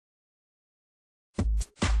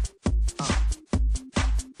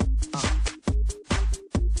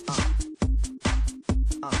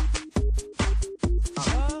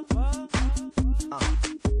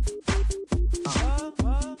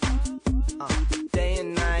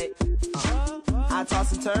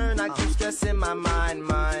toss and turn, I keep stressing my mind.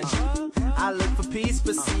 I look for peace,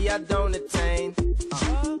 but see I don't attain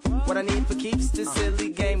what I need for keeps this silly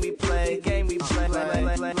game we play.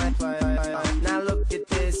 Now look at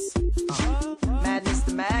this, madness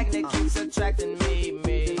the magnet keeps attracting me.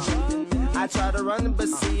 I try to run, but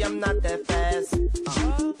see I'm not that fast.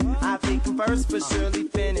 I think I'm first, but surely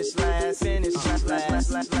finish last.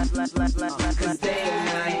 Cause day and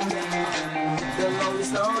night, the lonely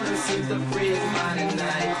stoner seems to free his mind at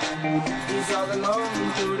night. He's all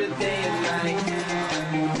alone through the day and night.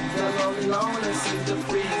 The lonely loner seems to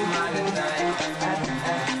free his mind at night.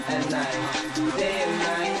 At night, day and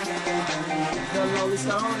night. The lonely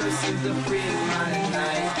stoner seems to free his mind at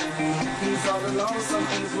night. He's all alone, some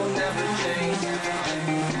things will never change.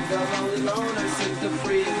 The lonely loner seems to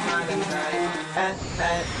free his mind at night. At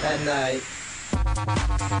night. At night.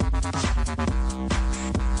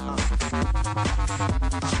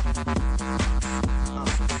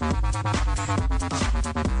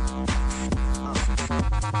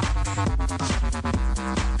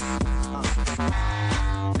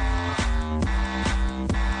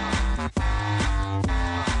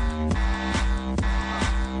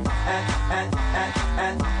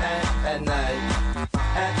 At night. At night.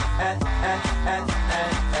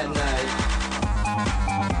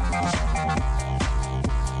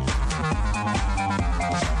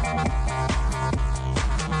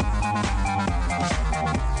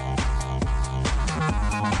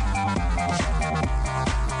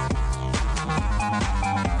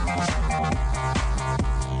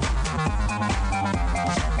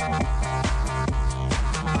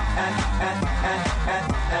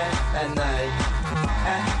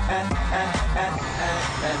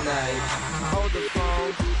 At night. Hold the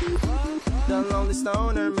phone. The lonely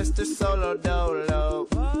stoner, Mr. Solo Dolo.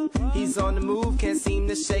 He's on the move, can't seem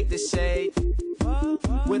to shake the shade.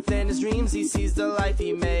 Within his dreams, he sees the life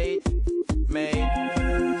he made.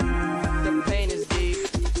 The pain is deep.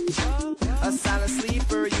 A silent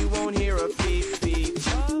sleeper, you won't hear a beep.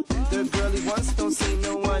 The girl he wants don't see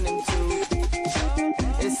no one in two.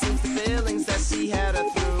 It seems the feelings that she had her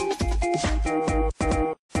through.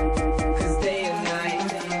 Cause day and night,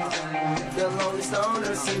 the lonely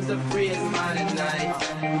stoner seems to free his mind at night.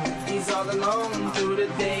 He's all alone through the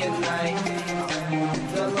day and night.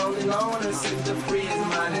 The lonely loner seems to free his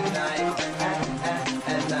mind at night.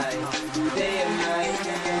 At night, day and night.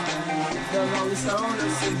 The lonely stoner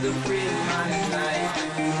seems to free his mind at night.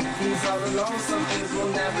 He's all alone, some things will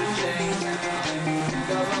never change.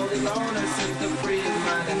 The lonely loner seems to free his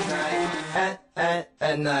mind at night.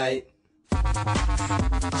 At night.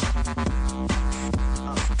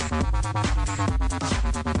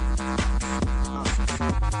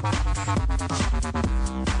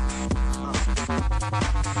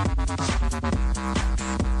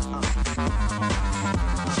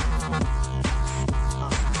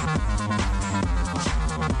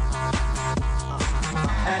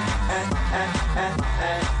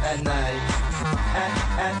 At night. At night.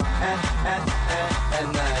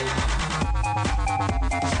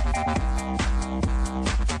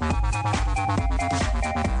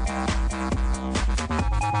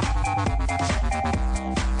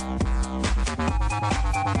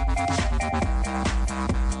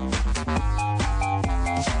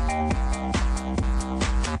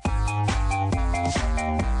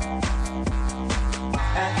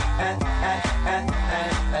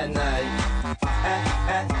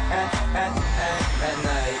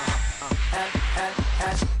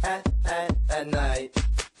 At night.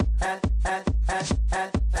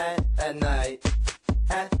 At night. At night.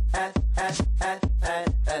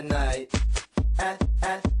 At night.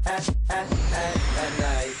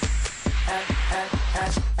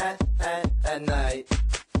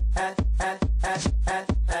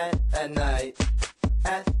 At night.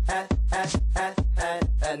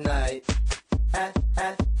 At night. At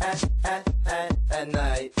night.